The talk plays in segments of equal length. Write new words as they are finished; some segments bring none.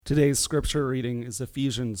Today's scripture reading is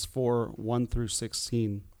Ephesians 4, 1 through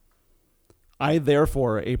 16. I,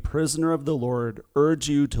 therefore, a prisoner of the Lord, urge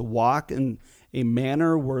you to walk in a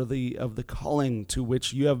manner worthy of the calling to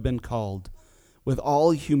which you have been called, with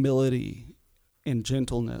all humility and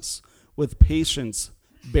gentleness, with patience,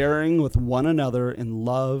 bearing with one another in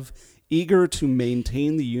love, eager to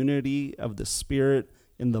maintain the unity of the Spirit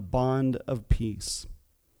in the bond of peace.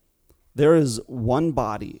 There is one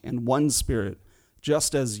body and one Spirit,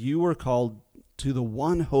 just as you were called to the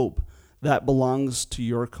one hope that belongs to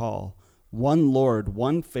your call, one Lord,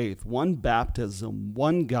 one faith, one baptism,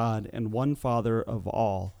 one God, and one Father of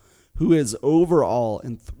all, who is over all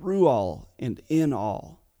and through all and in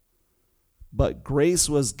all. But grace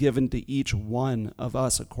was given to each one of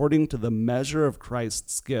us according to the measure of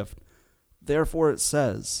Christ's gift. Therefore it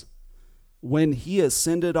says, when he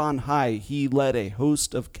ascended on high, he led a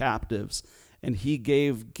host of captives, and he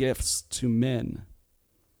gave gifts to men.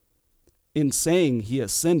 In saying he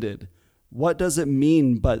ascended, what does it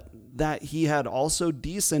mean but that he had also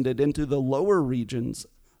descended into the lower regions,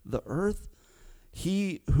 the earth?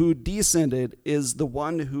 He who descended is the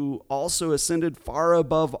one who also ascended far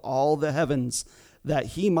above all the heavens, that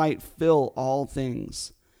he might fill all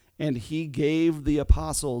things. And he gave the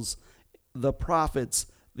apostles, the prophets,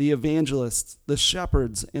 the evangelists, the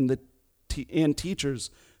shepherds, and teachers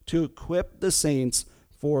to equip the saints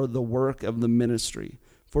for the work of the ministry,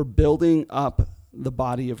 for building up the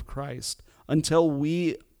body of Christ, until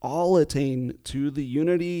we all attain to the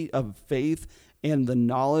unity of faith and the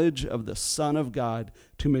knowledge of the Son of God,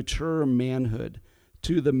 to mature manhood,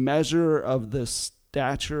 to the measure of the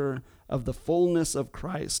stature of the fullness of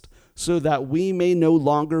Christ, so that we may no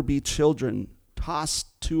longer be children,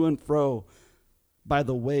 tossed to and fro by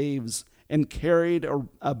the waves and carried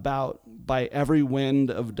about by every wind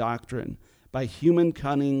of doctrine, by human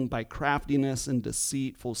cunning, by craftiness and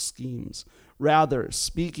deceitful schemes. Rather,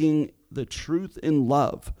 speaking the truth in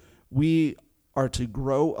love, we are to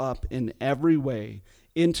grow up in every way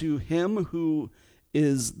into him who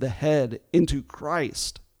is the head, into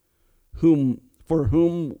Christ, for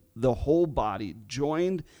whom the whole body,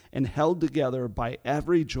 joined and held together by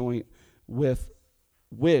every joint with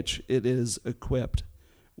which it is equipped,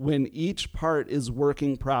 when each part is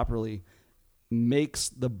working properly, makes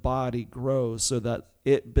the body grow so that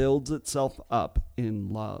it builds itself up in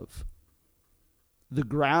love. The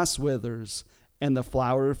grass withers and the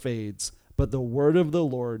flower fades, but the word of the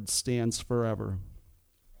Lord stands forever.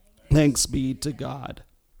 Thanks be to God.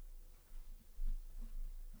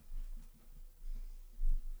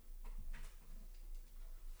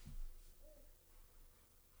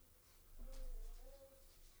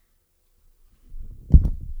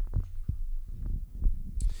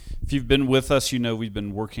 If you've been with us, you know we've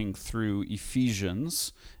been working through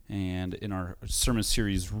Ephesians, and in our sermon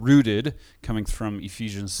series, Rooted, coming from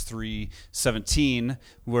Ephesians 3:17,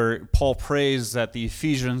 where Paul prays that the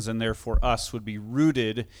Ephesians, and therefore us, would be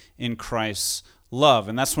rooted in Christ's love.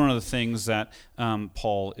 And that's one of the things that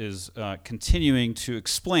Paul is continuing to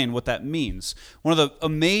explain what that means. One of the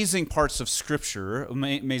amazing parts of Scripture,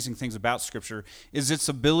 amazing things about Scripture, is its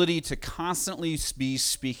ability to constantly be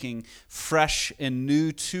speaking fresh and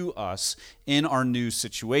new to us in our new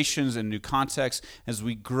situations and new contexts. As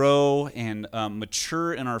we grow and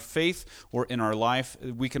mature in our faith or in our life,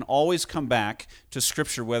 we can always come back to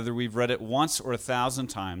Scripture, whether we've read it once or 1,000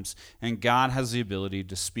 times, and God has the ability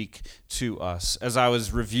to speak to us. As I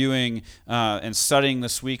was reviewing and studying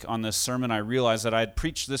this week on this sermon, I realized that I had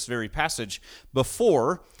preached this very passage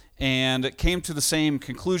before and came to the same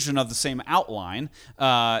conclusion of the same outline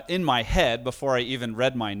in my head before I even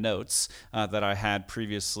read my notes that I had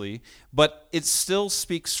previously. But it still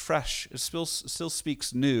speaks fresh. It still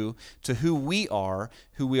speaks new to who we are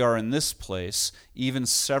in this place, even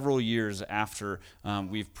several years after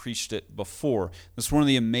we've preached it before. That's one of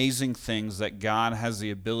the amazing things that God has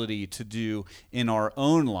the ability to do in our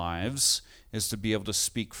own lives, is to be able to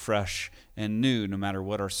speak fresh and new no matter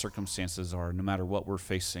what our circumstances are, no matter what we're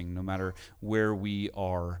facing, no matter where we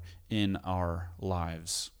are in our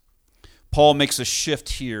lives. Paul makes a shift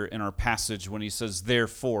here in our passage when he says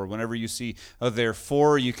therefore. Whenever you see a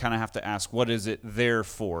therefore, you kind of have to ask, what is it there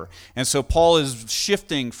for? And so Paul is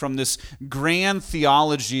shifting from this grand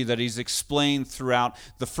theology that he's explained throughout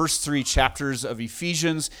the first 3 chapters of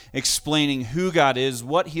Ephesians, explaining who God is,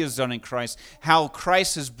 what he has done in Christ, how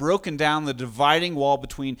Christ has broken down the dividing wall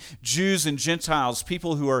between Jews and Gentiles,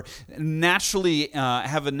 people who are naturally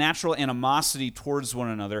have a natural animosity towards one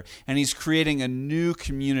another, and he's creating a new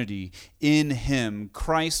community in him.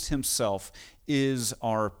 Christ himself is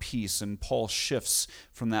our peace. And Paul shifts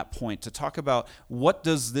from that point to talk about what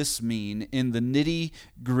does this mean in the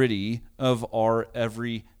nitty-gritty of our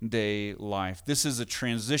everyday life. This is a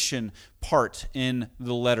transition part in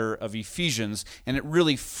the letter of Ephesians, and it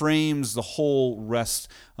really frames the whole rest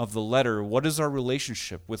of the letter. What is our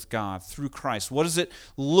relationship with God through Christ? What does it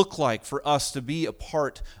look like for us to be a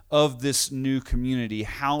part of this new community?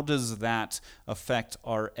 How does that affect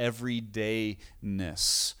our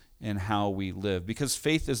everydayness in how we live? Because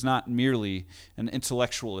faith is not merely an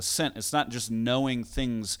intellectual assent. It's not just knowing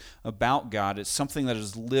things about God. It's something that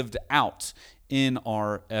is lived out in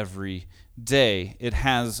our everyday. It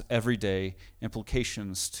has everyday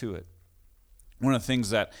implications to it. One of the things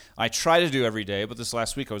that I try to do every day, but this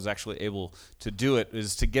last week I was actually able to do it,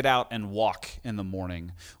 is to get out and walk in the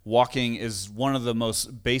morning. Walking is one of the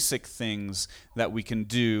most basic things that we can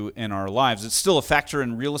do in our lives. It's still a factor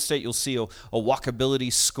in real estate. You'll see a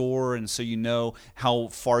walkability score, and so you know how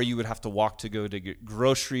far you would have to walk to go to get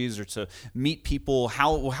groceries or to meet people.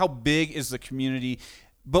 How big is the community?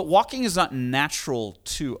 But walking is not natural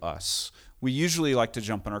to us. We usually like to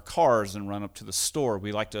jump in our cars and run up to the store.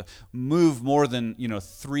 We like to move more than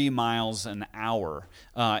 3 miles an hour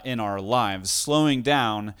in our lives. Slowing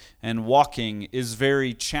down and walking is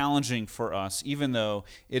very challenging for us, even though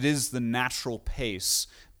it is the natural pace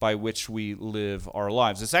by which we live our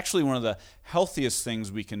lives. It's actually one of the healthiest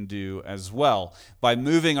things we can do as well. By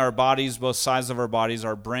moving our bodies, both sides of our bodies,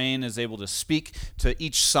 our brain is able to speak to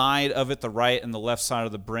each side of it. The right and the left side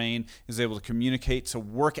of the brain is able to communicate, to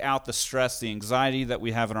work out the stress, the anxiety that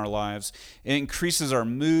we have in our lives. It increases our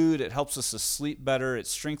mood. It helps us to sleep better. It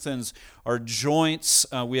strengthens our joints.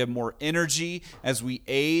 We have more energy as we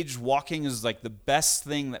age. Walking is like the best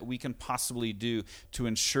thing that we can possibly do to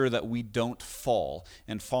ensure that we don't fall.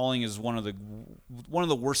 And falling is one of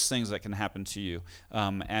the worst things that can happen to you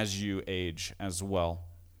as you age as well.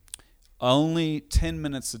 Only 10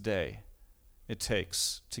 minutes a day it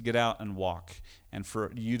takes to get out and walk, and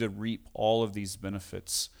for you to reap all of these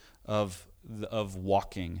benefits of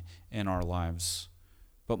walking in our lives.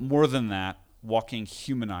 But more than that, walking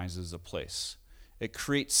humanizes a place. It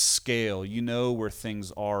creates scale. You know where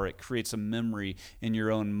things are. It creates a memory in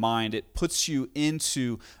your own mind. It puts you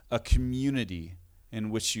into a community in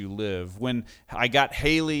which you live. When I got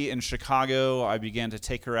Haley in Chicago, I began to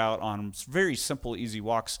take her out on very simple, easy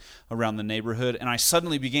walks around the neighborhood, and I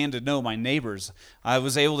suddenly began to know my neighbors. I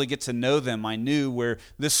was able to get to know them. I knew where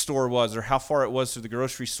this store was, or how far it was to the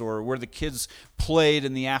grocery store, or where the kids played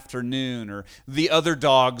in the afternoon, or the other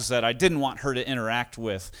dogs that I didn't want her to interact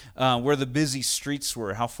with, where the busy streets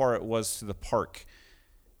were, how far it was to the park.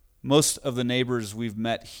 Most of the neighbors we've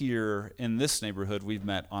met here in this neighborhood, we've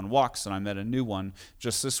met on walks, and I met a new one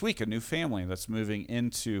just this week, a new family that's moving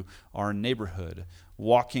into our neighborhood.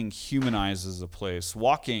 Walking humanizes a place.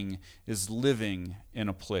 Walking is living in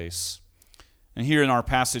a place. And here in our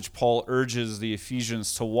passage, Paul urges the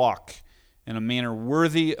Ephesians to walk in a manner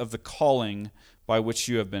worthy of the calling by which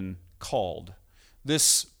you have been called.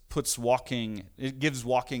 This it gives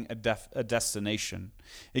walking a destination.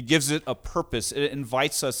 It gives it a purpose. It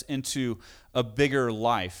invites us into a bigger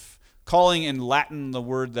life. Calling in Latin, the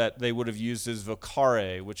word that they would have used is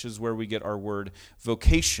vocare, which is where we get our word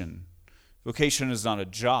vocation. Vocation is not a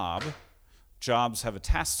job. Jobs have a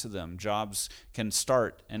task to them. Jobs can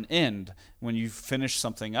start and end. When you finish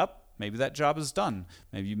something up, maybe that job is done.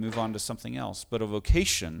 Maybe you move on to something else. But a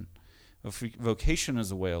vocation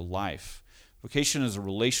is a way of life. Vocation is a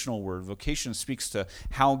relational word. Vocation speaks to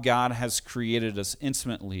how God has created us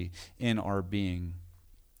intimately in our being.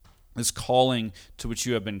 This calling to which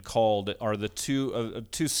you have been called are the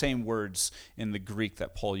two same words in the Greek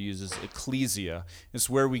that Paul uses. Ecclesia is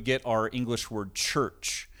where we get our English word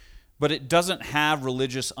church. But it doesn't have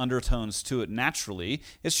religious undertones to it naturally.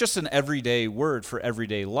 It's just an everyday word for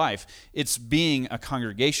everyday life. It's being a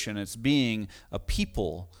congregation. It's being a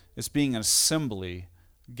people. It's being an assembly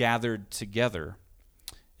gathered together.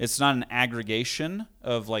 It's not an aggregation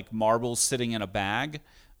of like marbles sitting in a bag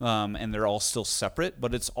and they're all still separate,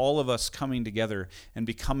 but it's all of us coming together and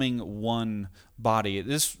becoming one body.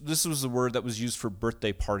 This was the word that was used for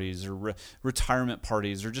birthday parties or retirement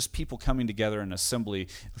parties or just people coming together in assembly,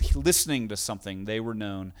 listening to something. They were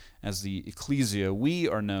known as the ecclesia. We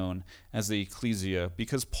are known as the ecclesia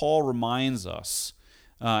because Paul reminds us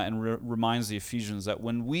reminds the Ephesians that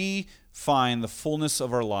when we find the fullness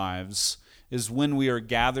of our lives is when we are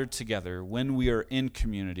gathered together, when we are in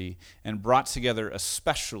community and brought together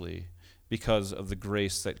especially because of the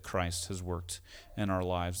grace that Christ has worked in our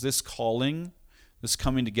lives. This calling, this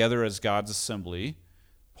coming together as God's assembly,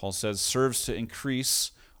 Paul says, serves to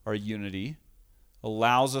increase our unity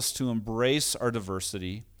allows us to embrace our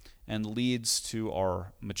diversity, and leads to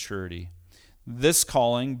our maturity. This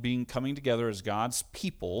calling, coming together as God's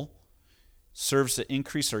people, serves to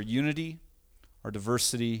increase our unity, our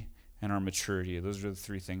diversity, and our maturity. Those are the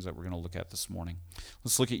three things that we're going to look at this morning.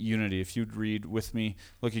 Let's look at unity. If you'd read with me,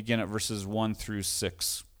 look again at verses 1 through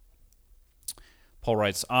 6. Paul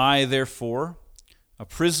writes, I, therefore, a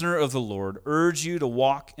prisoner of the Lord, urge you to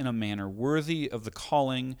walk in a manner worthy of the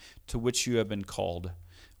calling to which you have been called,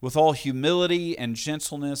 with all humility and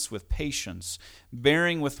gentleness, with patience,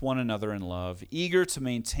 bearing with one another in love, eager to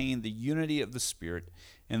maintain the unity of the Spirit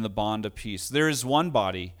in the bond of peace. There is one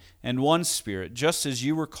body and one Spirit, just as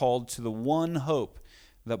you were called to the one hope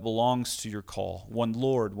that belongs to your call, one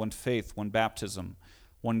Lord, one faith, one baptism,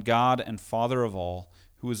 one God and Father of all,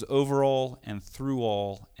 who is over all and through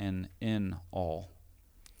all and in all.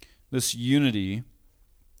 This unity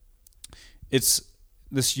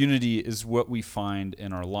is what we find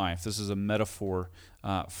in our life. This is a metaphor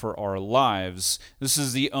for our lives.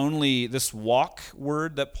 This walk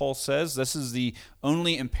word that Paul says, this is the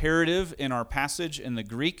only imperative in our passage in the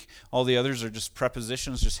Greek. All the others are just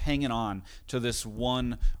prepositions, just hanging on to this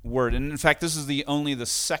one word. And in fact, this is only the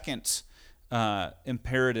second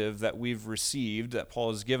imperative that we've received, that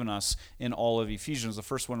Paul has given us in all of Ephesians. The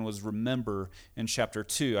first one was remember in chapter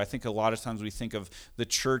 2. I think a lot of times we think of the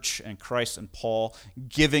church and Christ and Paul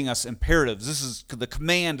giving us imperatives. This is the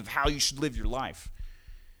command of how you should live your life.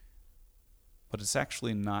 But it's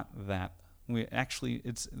actually not that.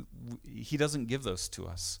 He doesn't give those to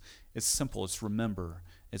us. It's simple. It's remember.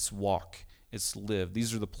 It's walk. It's live.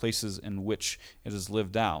 These are the places in which it is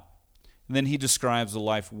lived out. And then he describes a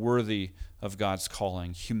life worthy of God's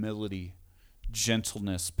calling: humility,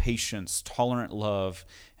 gentleness, patience, tolerant love,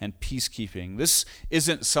 and peacekeeping. This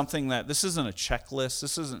isn't a checklist.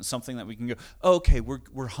 This isn't something that we can go, okay,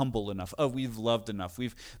 we're humble enough. Oh, we've loved enough.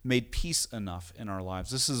 We've made peace enough in our lives.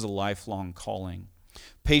 This is a lifelong calling.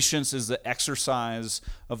 Patience is the exercise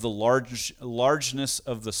of the largeness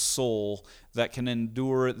of the soul that can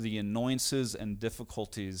endure the annoyances and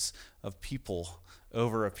difficulties of people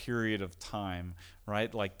over a period of time,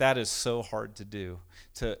 right? Like, that is so hard to do,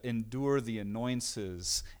 to endure the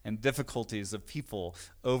annoyances and difficulties of people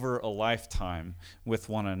over a lifetime with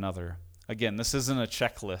one another. Again, this isn't a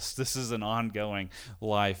checklist. This is an ongoing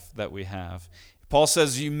life that we have. Paul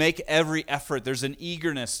says you make every effort. There's an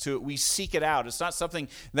eagerness to it. We seek it out. It's not something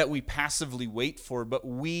that we passively wait for, but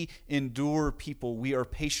we endure people. We are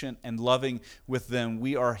patient and loving with them.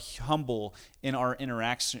 We are humble in our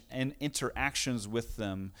interactions with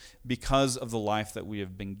them because of the life that we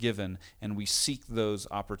have been given, and we seek those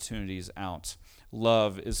opportunities out.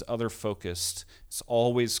 Love is other-focused. It's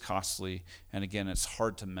always costly, and again, it's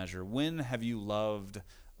hard to measure. When have you loved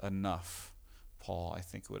enough? Paul, I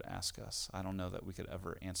think, would ask us. I don't know that we could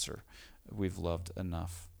ever answer, we've loved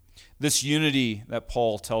enough. This unity that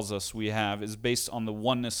Paul tells us we have is based on the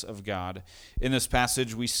oneness of God. In this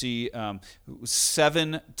passage, we see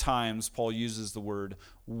 7 times Paul uses the word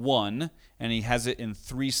one, and he has it in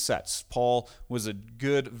 3 sets. Paul was a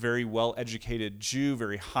good, very well-educated Jew,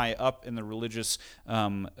 very high up in the religious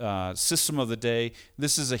system of the day.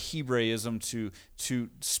 This is a Hebraism to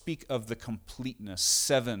speak of the completeness,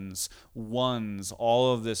 7s, 1s.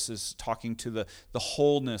 All of this is talking to the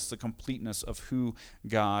wholeness, the completeness of who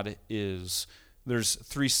God is. There's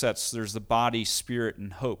 3 sets. There's the body, spirit,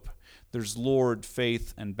 and hope. There's Lord,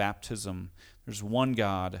 faith, and baptism. There's one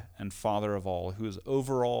God and Father of all, who is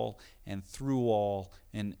over all and through all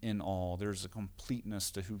and in all. There's a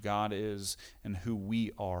completeness to who God is and who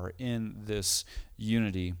we are in this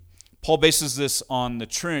unity. Paul bases this on the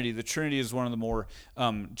Trinity. The Trinity is one of the more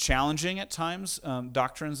challenging at times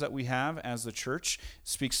doctrines that we have as the church. It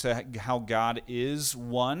speaks to how God is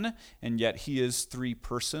one, and yet he is 3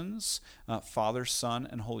 persons, Father, Son,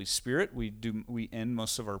 and Holy Spirit. We end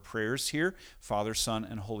most of our prayers here, Father, Son,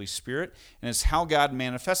 and Holy Spirit. And it's how God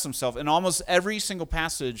manifests himself. In almost every single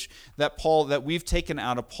passage that we've taken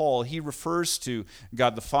out of Paul, he refers to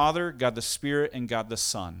God the Father, God the Spirit, and God the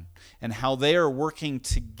Son, and how they are working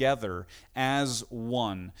together as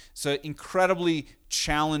one. So incredibly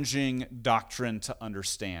challenging doctrine to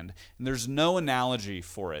understand. And there's no analogy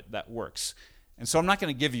for it that works. And so I'm not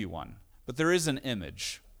going to give you one, but there is an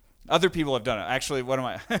image. Other people have done it. Actually, one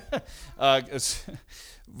of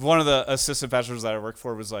the assistant pastors that I work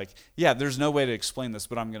for was like, yeah, there's no way to explain this,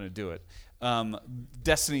 but I'm going to do it.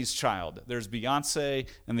 Destiny's Child. There's Beyonce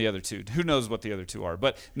and the other 2. Who knows what the other 2 are?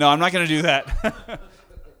 But no, I'm not going to do that.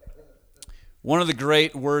 One of the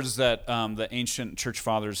great words that the ancient church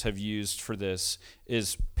fathers have used for this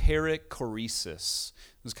is perichoresis.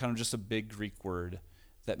 It's kind of just a big Greek word.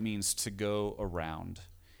 that means to go around.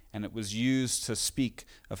 And it was used to speak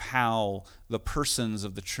of how the persons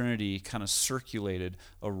of the Trinity kind of circulated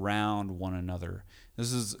around one another.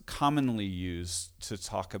 This is commonly used to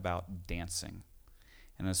talk about dancing.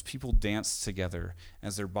 And as people dance together,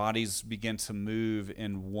 as their bodies begin to move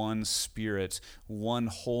in one spirit, one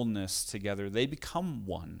wholeness together, they become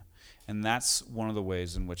one. And that's one of the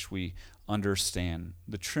ways in which we understand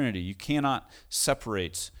the Trinity. You cannot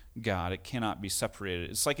separate God. It cannot be separated.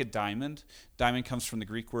 It's like a diamond. Diamond comes from the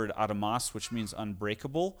Greek word atomos, which means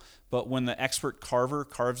unbreakable. But when the expert carver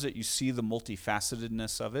carves it, you see the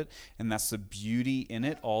multifacetedness of it, and that's the beauty in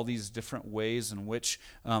it, all these different ways in which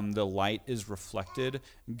the light is reflected.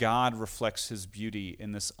 God reflects his beauty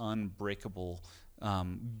in this unbreakable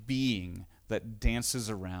being that dances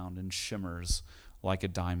around and shimmers like a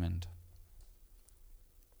diamond.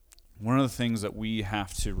 One of the things that we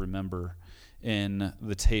have to remember at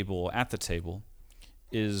the table,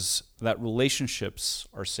 is that relationships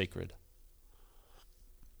are sacred.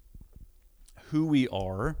 Who we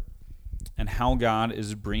are and how God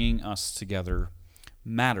is bringing us together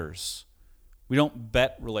matters. We don't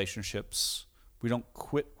bet relationships. We don't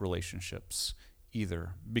quit relationships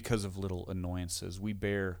either because of little annoyances. We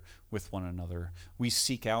bear with one another. We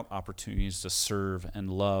seek out opportunities to serve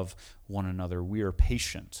and love one another. We are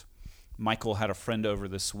patient. Michael had a friend over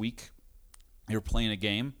this week. They were playing a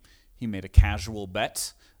game. He made a casual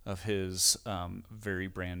bet of his very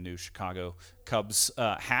brand new Chicago Cubs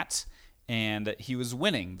hat, and he was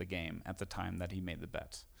winning the game at the time that he made the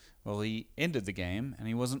bet. Well, he ended the game, and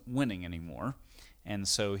he wasn't winning anymore, and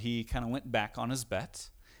so he kind of went back on his bet,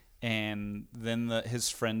 and then his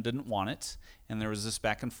friend didn't want it, and there was this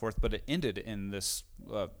back and forth, but it ended in this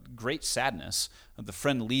great sadness of the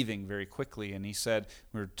friend leaving very quickly. And he said,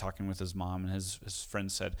 we were talking with his mom, and his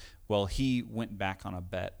friend said, well, he went back on a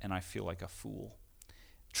bet, and I feel like a fool.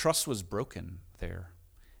 Trust was broken there.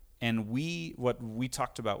 And what we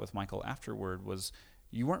talked about with Michael afterward was,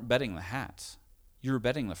 you weren't betting the hat. You were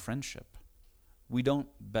betting the friendship. We don't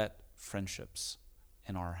bet friendships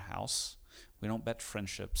in our house. We don't bet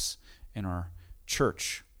friendships in our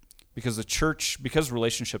church. Because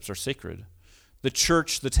relationships are sacred. The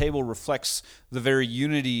church, the table, reflects the very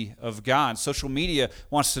unity of God. Social media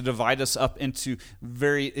wants to divide us up into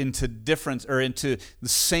the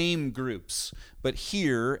same groups. But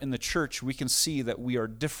here in the church, we can see that we are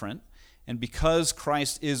different. And because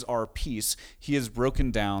Christ is our peace, he has broken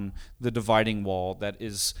down the dividing wall that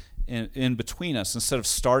is in between us. Instead of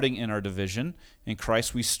starting in our division in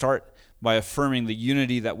Christ, we start by affirming the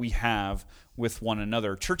unity that we have with one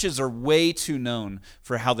another. Churches are way too known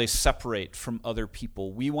for how they separate from other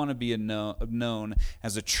people. We want to be known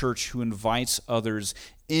as a church who invites others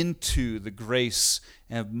into the grace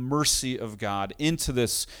and mercy of God, into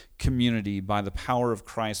this community by the power of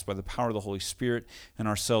Christ, by the power of the Holy Spirit, and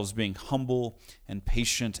ourselves being humble and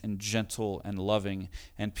patient and gentle and loving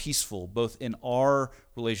and peaceful, both in our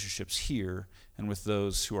relationships here and with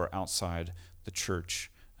those who are outside the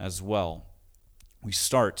church as well. We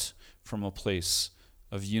start from a place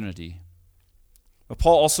of unity. But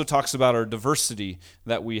Paul also talks about our diversity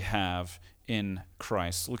that we have in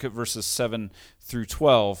Christ. Look at verses 7 through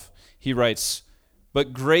 12. He writes,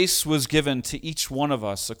 "But grace was given to each one of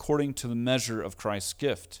us according to the measure of Christ's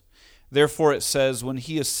gift. Therefore it says, when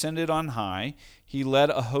he ascended on high, he led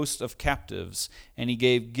a host of captives, and he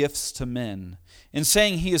gave gifts to men. In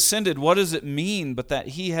saying he ascended, what does it mean but that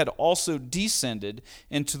he had also descended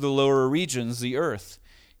into the lower regions, the earth?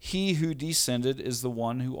 He who descended is the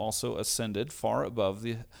one who also ascended far above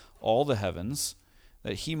all the heavens,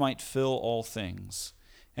 that he might fill all things.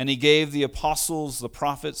 And he gave the apostles, the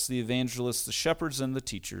prophets, the evangelists, the shepherds, and the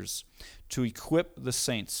teachers to equip the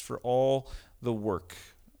saints for all the work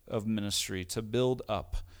of ministry, to build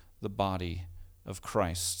up the body of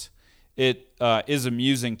Christ." It is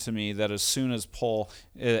amusing to me that as soon as Paul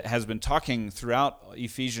has been talking throughout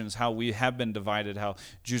Ephesians how we have been divided, how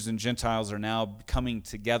Jews and Gentiles are now coming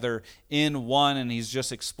together in one, and he's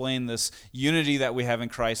just explained this unity that we have in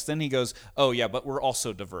Christ, then he goes, oh yeah, but we're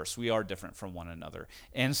also diverse. We are different from one another.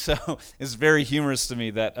 And so it's very humorous to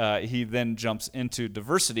me that he then jumps into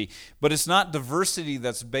diversity. But it's not diversity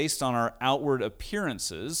that's based on our outward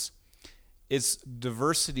appearances. It's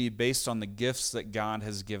diversity based on the gifts that God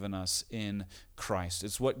has given us in Christ.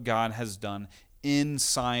 It's what God has done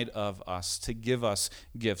inside of us to give us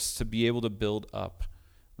gifts, to be able to build up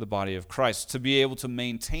the body of Christ, to be able to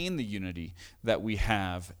maintain the unity that we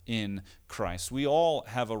have in Christ. We all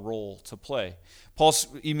have a role to play. Paul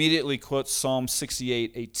immediately quotes Psalm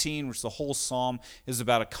 68:18, which the whole psalm is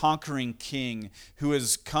about a conquering king who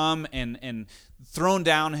has come and thrown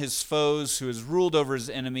down his foes, who has ruled over his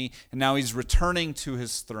enemy, and now he's returning to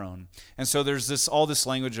his throne. And so there's all this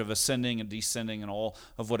language of ascending and descending and all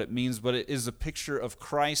of what it means, but it is a picture of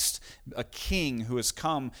Christ, a king who has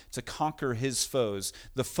come to conquer his foes.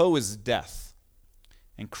 The foe is death.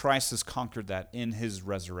 And Christ has conquered that in his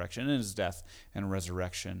resurrection, in his death and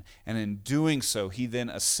resurrection. And in doing so, he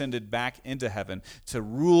then ascended back into heaven to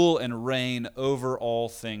rule and reign over all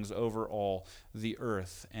things, over all the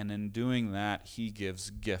earth. And in doing that, he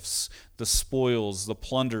gives gifts, the spoils, the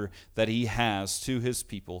plunder that he has to his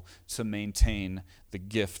people to maintain the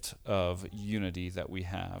gift of unity that we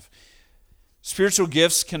have. Spiritual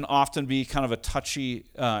gifts can often be kind of a touchy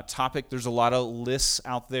topic. There's a lot of lists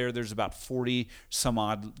out there. There's about 40 some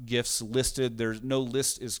odd gifts listed. There's no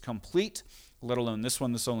list is complete, let alone this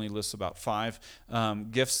one. This only lists about 5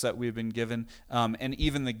 gifts that we've been given. And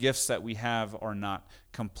even the gifts that we have are not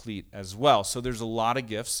complete as well. So there's a lot of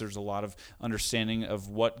gifts. There's a lot of understanding of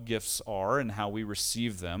what gifts are and how we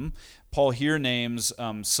receive them. Paul here names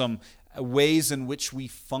some ways in which we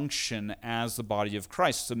function as the body of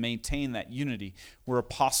Christ to maintain that unity. We're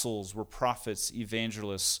apostles, we're prophets,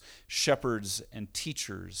 evangelists, shepherds, and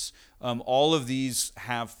teachers. All of these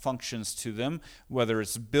have functions to them, whether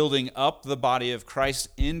it's building up the body of Christ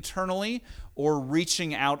internally or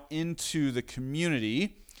reaching out into the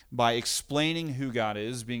community by explaining who God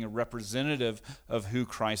is, being a representative of who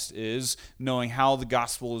Christ is, knowing how the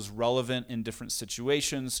gospel is relevant in different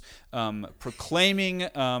situations, proclaiming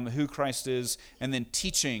who Christ is, and then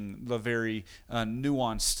teaching the very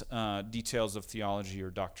nuanced details of theology or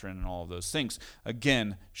doctrine and all of those things.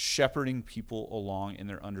 Again, shepherding people along in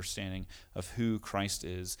their understanding of who Christ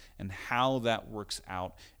is and how that works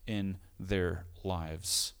out in their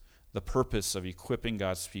lives. The purpose of equipping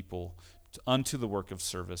God's people unto the work of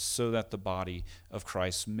service so that the body of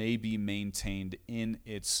Christ may be maintained in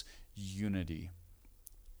its unity.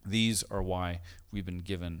 These are why we've been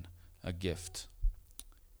given a gift.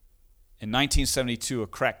 In 1972, a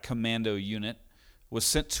crack commando unit was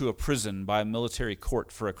sent to a prison by a military court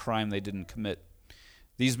for a crime they didn't commit.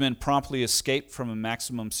 These men promptly escaped from a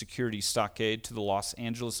maximum security stockade to the Los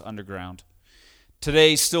Angeles underground.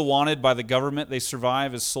 Today, still wanted by the government, they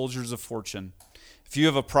survive as soldiers of fortune. If you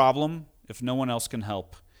have a problem, if no one else can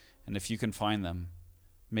help, and if you can find them,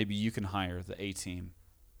 maybe you can hire the A-team.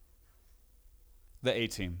 The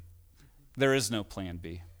A-team. There is no plan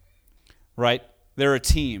B, right? They're a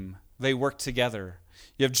team. They work together.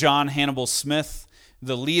 You have John Hannibal Smith,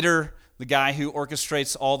 the leader, the guy who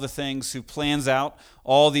orchestrates all the things, who plans out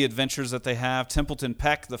all the adventures that they have. Templeton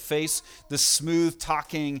Peck, the face, the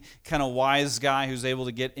smooth-talking, kind of wise guy who's able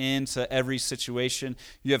to get into every situation.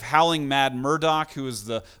 You have Howling Mad Murdoch, who is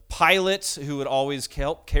the pilot who would always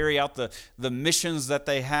help carry out the missions that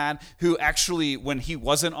they had, who actually, when he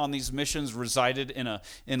wasn't on these missions, resided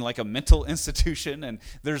in like a mental institution, and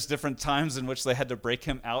there's different times in which they had to break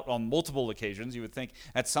him out on multiple occasions. You would think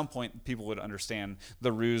at some point people would understand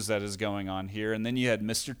the ruse that is going on here. And then you had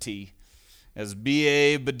Mr. T as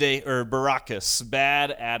B.A. Baracus,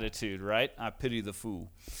 bad attitude, right? I pity the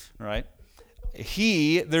fool, right?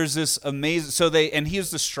 There's this amazing, and he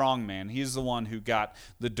is the strong man. He's the one who got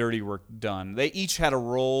the dirty work done. They each had a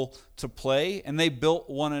role to play, and they built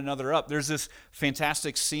one another up. There's this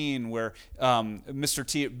fantastic scene where Mr.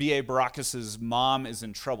 T, B.A. Baracus' mom is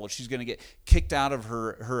in trouble. She's going to get kicked out of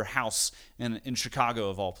her house in Chicago,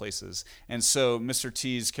 of all places. And so Mr.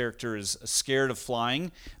 T's character is scared of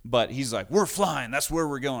flying, but he's like, we're flying. That's where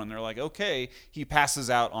we're going. They're like, okay. He passes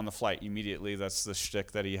out on the flight immediately. That's the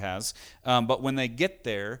shtick that he has. But when they get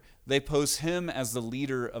there, they pose him as the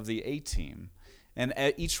leader of the A-team. And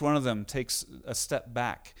each one of them takes a step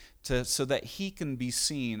back so that he can be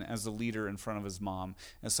seen as the leader in front of his mom,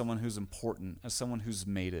 as someone who's important, as someone who's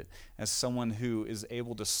made it, as someone who is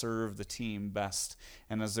able to serve the team best.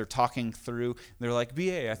 And as they're talking through, they're like,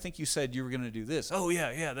 B.A., I think you said you were going to do this. Oh,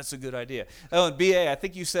 yeah, that's a good idea. Oh, and B.A., I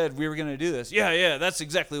think you said we were going to do this. Yeah, that's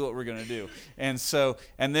exactly what we're going to do.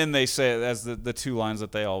 And then they say, as the two lines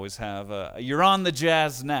that they always have, you're on the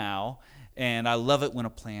jazz now, and I love it when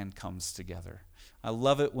a plan comes together. I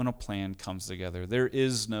love it when a plan comes together. There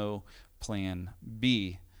is no plan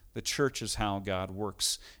B. The church is how God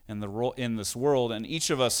works in this world, and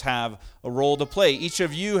each of us have a role to play. Each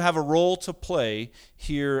of you have a role to play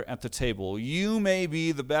here at the table. You may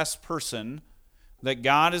be the best person that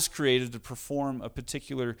God has created to perform a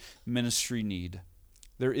particular ministry need.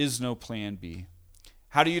 There is no plan B.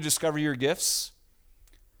 How do you discover your gifts?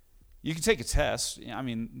 You can take a test. I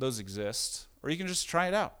mean, those exist. Or you can just try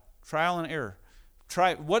it out. Trial and error.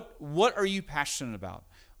 Try what are you passionate about?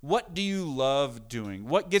 What do you love doing?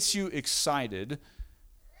 What gets you excited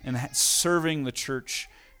in serving the church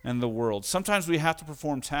and the world? Sometimes we have to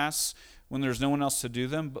perform tasks when there's no one else to do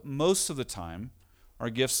them, but most of the time, our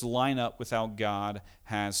gifts line up with how God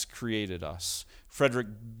has created us. Frederick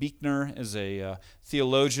Buechner is a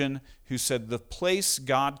theologian who said, the place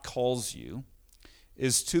God calls you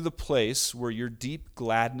is to the place where your deep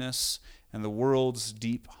gladness and the world's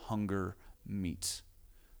deep hunger meet.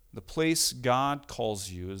 The place God calls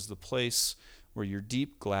you is the place where your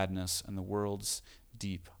deep gladness and the world's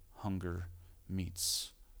deep hunger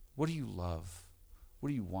meets. What do you love? What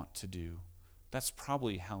do you want to do? That's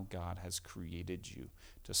probably how God has created you,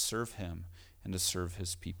 to serve him and to serve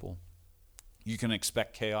his people. You can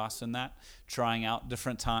expect chaos in that, trying out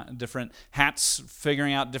different hats,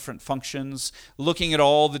 figuring out different functions, looking at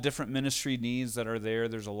all the different ministry needs that are there.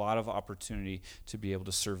 There's a lot of opportunity to be able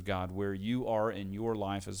to serve God where you are in your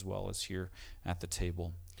life as well as here at the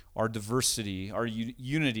table. Our diversity, our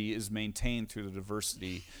unity is maintained through the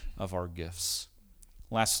diversity of our gifts.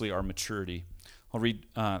 Lastly, our maturity. I'll read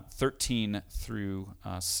 13 through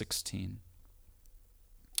 16.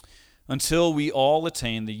 Until we all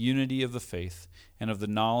attain the unity of the faith and of the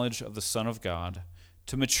knowledge of the Son of God,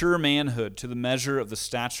 to mature manhood, to the measure of the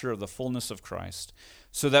stature of the fullness of Christ,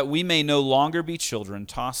 so that we may no longer be children,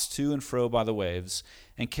 tossed to and fro by the waves,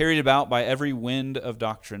 and carried about by every wind of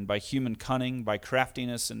doctrine, by human cunning, by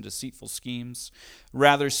craftiness and deceitful schemes.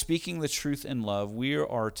 Rather, speaking the truth in love, we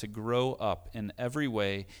are to grow up in every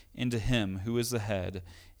way into him who is the head,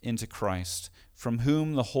 into Christ, from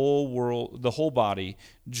whom the whole body,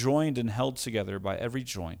 joined and held together by every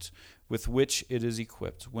joint, with which it is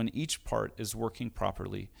equipped, when each part is working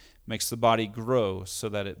properly, makes the body grow so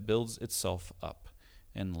that it builds itself up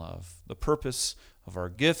in love. The purpose of our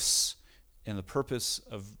gifts and the purpose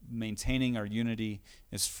of maintaining our unity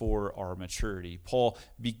is for our maturity. Paul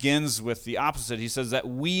begins with the opposite. He says that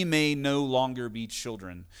we may no longer be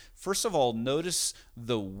children. First of all, notice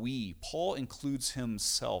the we. Paul includes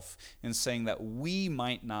himself in saying that we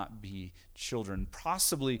might not be children.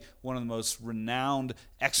 Possibly one of the most renowned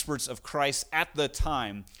experts of Christ at the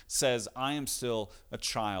time says, I am still a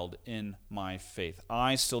child in my faith.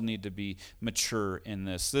 I still need to be mature in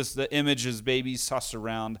this. The image is babies tossed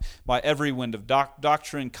around by every wind of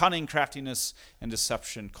doctrine, cunning, craftiness, and deception.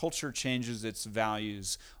 Culture changes its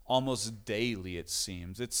values almost daily, it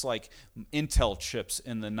seems. It's like Intel chips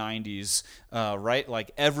in the 90s, right? Like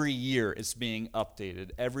every year it's being updated.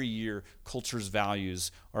 Every year culture's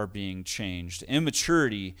values are being changed.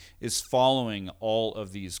 Immaturity is following all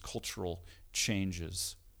of these cultural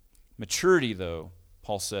changes. Maturity, though,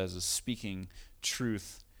 Paul says, is speaking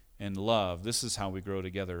truth and love. This is how we grow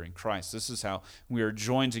together in Christ. This is how we are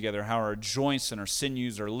joined together, how our joints and our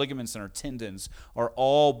sinews, our ligaments and our tendons are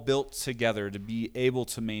all built together to be able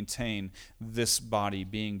to maintain this body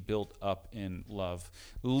being built up in love.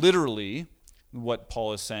 Literally, what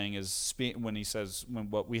Paul is saying is, when he says,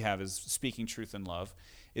 what we have is speaking truth in love,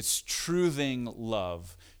 it's truthing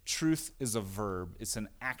love. Truth is a verb. It's an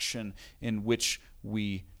action in which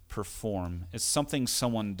we perform. It's something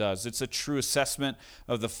someone does. It's a true assessment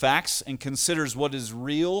of the facts and considers what is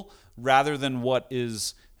real rather than what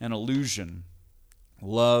is an illusion.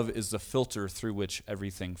 Love is the filter through which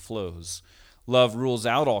everything flows. Love rules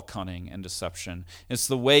out all cunning and deception. It's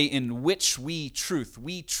the way in which we truth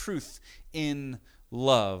in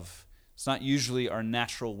love. It's not usually our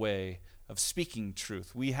natural way of speaking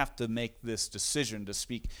truth. We have to make this decision to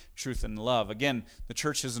speak truth in love. Again, the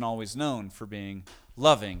church isn't always known for being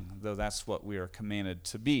loving, though that's what we are commanded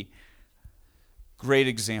to be. Great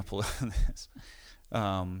example of this.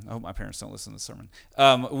 I hope my parents don't listen to the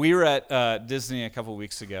sermon. We were at Disney a couple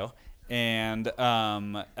weeks ago, and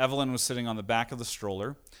Evelyn was sitting on the back of the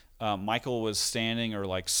stroller. Michael was standing or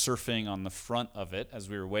like surfing on the front of it as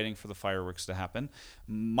we were waiting for the fireworks to happen.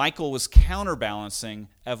 Michael was counterbalancing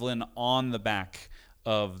Evelyn on the back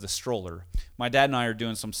of the stroller. My dad and I are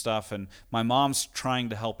doing some stuff, and my mom's trying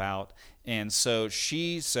to help out. And so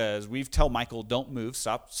she says, we tell Michael, don't move,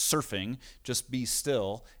 stop surfing, just be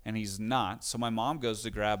still. And he's not. So my mom goes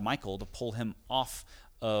to grab Michael to pull him off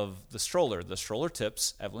of the stroller. The stroller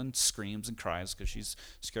tips. Evelyn screams and cries because she's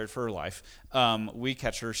scared for her life. We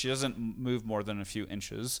catch her. She doesn't move more than a few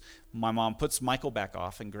inches. My mom puts Michael back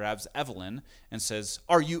off and grabs Evelyn and says,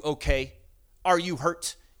 are you okay? Are you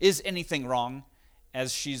hurt? Is anything wrong?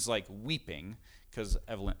 As she's like weeping because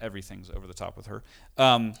Evelyn, everything's over the top with her.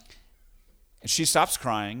 And she stops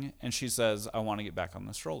crying and she says, I want to get back on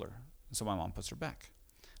the stroller. And so my mom puts her back.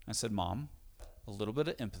 I said, Mom, a little bit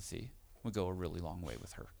of empathy would go a really long way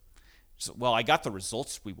with her. She said, well, I got the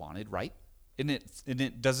results we wanted, right? And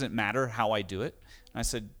it doesn't matter how I do it. And I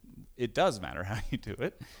said, it does matter how you do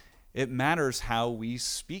it. It matters how we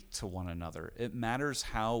speak to one another. It matters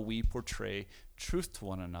how we portray truth to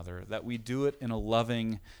one another, that we do it in a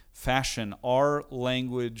loving fashion. Our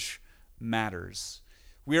language matters.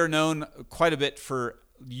 We are known quite a bit for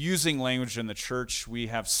using language in the church. We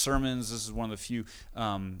have sermons. This is one of the few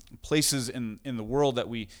places in the world that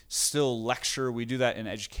we still lecture. We do that in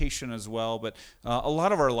education as well, but a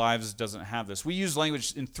lot of our lives doesn't have this. We use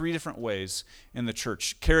language in 3 different ways in the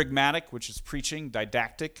church. Charismatic, which is preaching,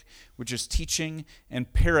 didactic, which is teaching,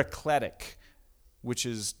 and paracletic, which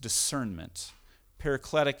is discernment.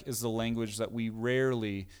 Paracletic is the language that we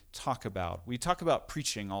rarely talk about. We talk about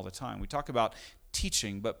preaching all the time. We talk about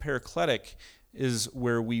teaching, but paracletic is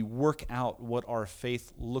where we work out what our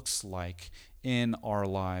faith looks like in our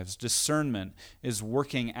lives. Discernment is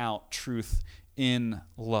working out truth in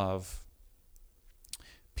love.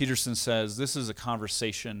 Peterson says this is a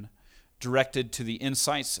conversation directed to the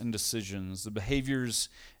insights and decisions, the behaviors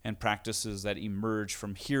and practices that emerge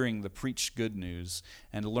from hearing the preached good news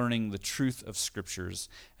and learning the truth of scriptures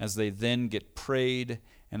as they then get prayed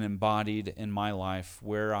and embodied in my life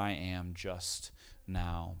where I am just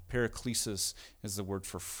now. Paraklesis is the word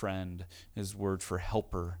for friend, is the word for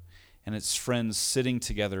helper, and it's friends sitting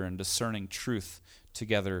together and discerning truth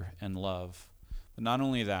together in love. But not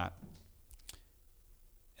only that,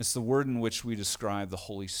 it's the word in which we describe the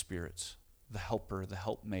Holy Spirit, the helper, the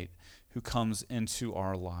helpmate, who comes into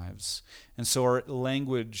our lives. And so our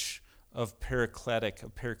language of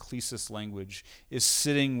paraklesis language, is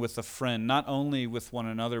sitting with a friend, not only with one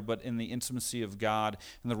another, but in the intimacy of God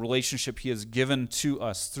and the relationship he has given to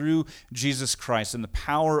us through Jesus Christ and the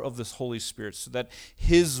power of this Holy Spirit, so that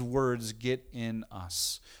his words get in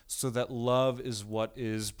us, so that love is what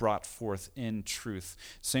is brought forth in truth.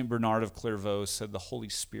 St. Bernard of Clairvaux said the Holy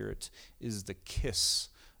Spirit is the kiss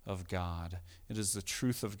of God. It is the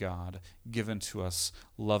truth of God given to us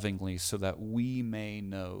lovingly so that we may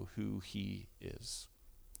know who he is.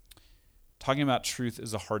 Talking about truth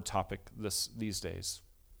is a hard topic these days.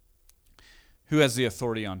 Who has the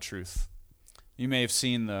authority on truth? You may have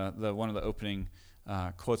seen the one of the opening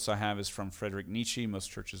quotes I have is from Friedrich Nietzsche. Most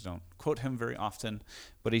churches don't quote him very often,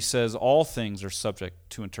 but he says all things are subject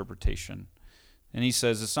to interpretation. And he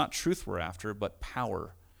says it's not truth we're after, but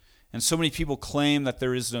power. And so many people claim that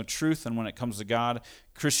there is no truth, and when it comes to God,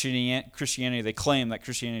 Christianity, they claim that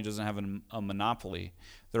Christianity doesn't have a monopoly.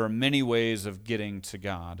 There are many ways of getting to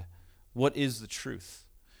God. What is the truth?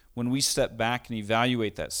 When we step back and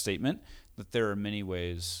evaluate that statement, that there are many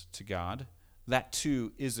ways to God, that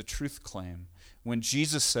too is a truth claim. When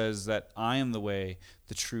Jesus says that I am the way,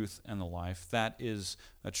 the truth, and the life, that is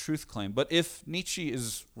a truth claim. But if Nietzsche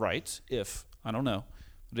is right, I don't know,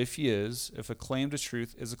 but if he is, if a claim to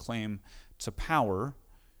truth is a claim to power,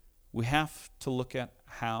 we have to look at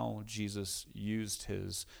how Jesus used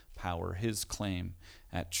his power, his claim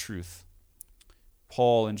at truth.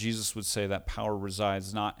 Paul and Jesus would say that power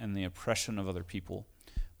resides not in the oppression of other people,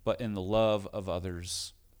 but in the love of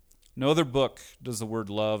others. No other book does the word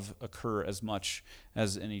love occur as much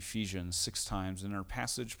as in Ephesians 6 times. In our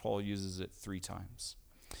passage, Paul uses it 3 times.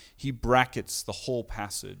 He brackets the whole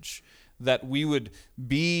passage, that we would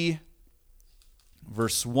be,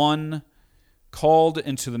 verse 1, called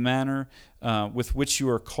into the manner with which you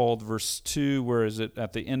are called, verse 2, where is it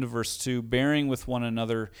at the end of verse 2, bearing with one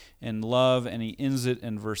another in love, and he ends it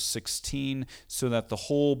in verse 16, so that the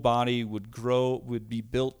whole body would grow, would be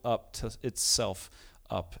built up to itself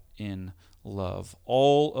up in love.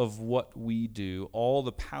 All of what we do, all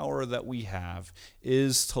the power that we have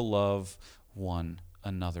is to love one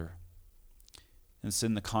another. It's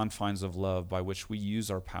in the confines of love by which we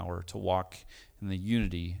use our power to walk in the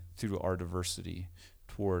unity through our diversity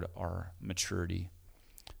toward our maturity.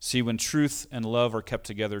 See, when truth and love are kept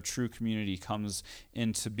together, true community comes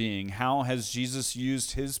into being. How has Jesus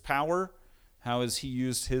used his power? How has he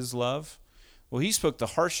used his love? Well, he spoke the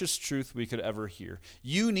harshest truth we could ever hear.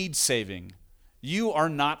 You need saving. You are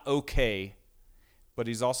not okay. But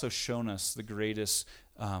he's also shown us the greatest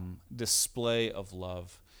display of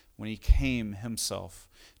love when he came himself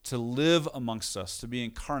to live amongst us, to be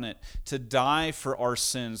incarnate, to die for our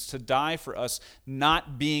sins, to die for us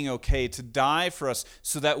not being okay, to die for us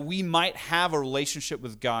so that we might have a relationship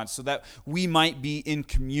with God, so that we might be in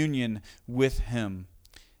communion with him,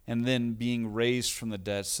 and then being raised from the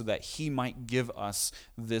dead so that he might give us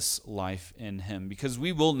this life in him. Because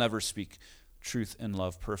we will never speak truth and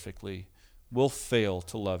love perfectly. We'll fail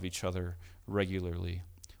to love each other regularly.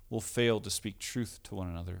 We'll fail to speak truth to one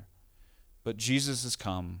another. But Jesus has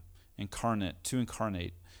come to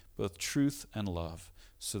incarnate both truth and love,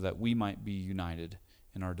 so that we might be united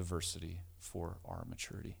in our diversity for our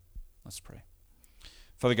maturity. Let's pray.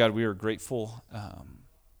 Father God, we are grateful.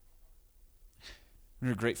 We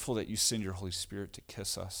are grateful that you send your Holy Spirit to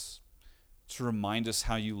kiss us, to remind us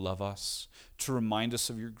how you love us, to remind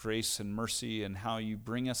us of your grace and mercy and how you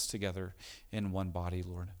bring us together in one body,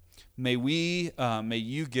 Lord. May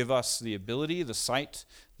you give us the ability, the sight,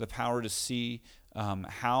 the power to see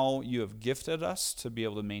how you have gifted us to be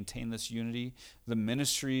able to maintain this unity, the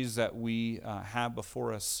ministries that we have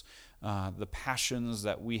before us, the passions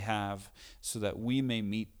that we have, so that we may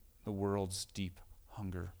meet the world's deep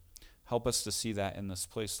hunger. Help us to see that in this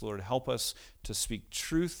place, Lord. Help us to speak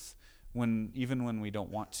truth even when we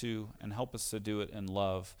don't want to, and help us to do it in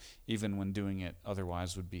love, even when doing it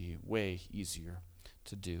otherwise would be way easier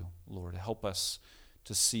to do. Lord, help us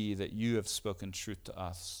to see that you have spoken truth to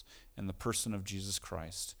us in the person of Jesus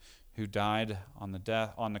Christ, who died on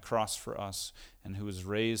the cross for us, and who was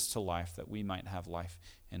raised to life that we might have life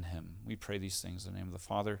in him. We pray these things in the name of the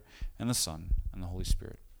Father, and the Son, and the Holy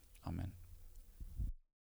Spirit. Amen.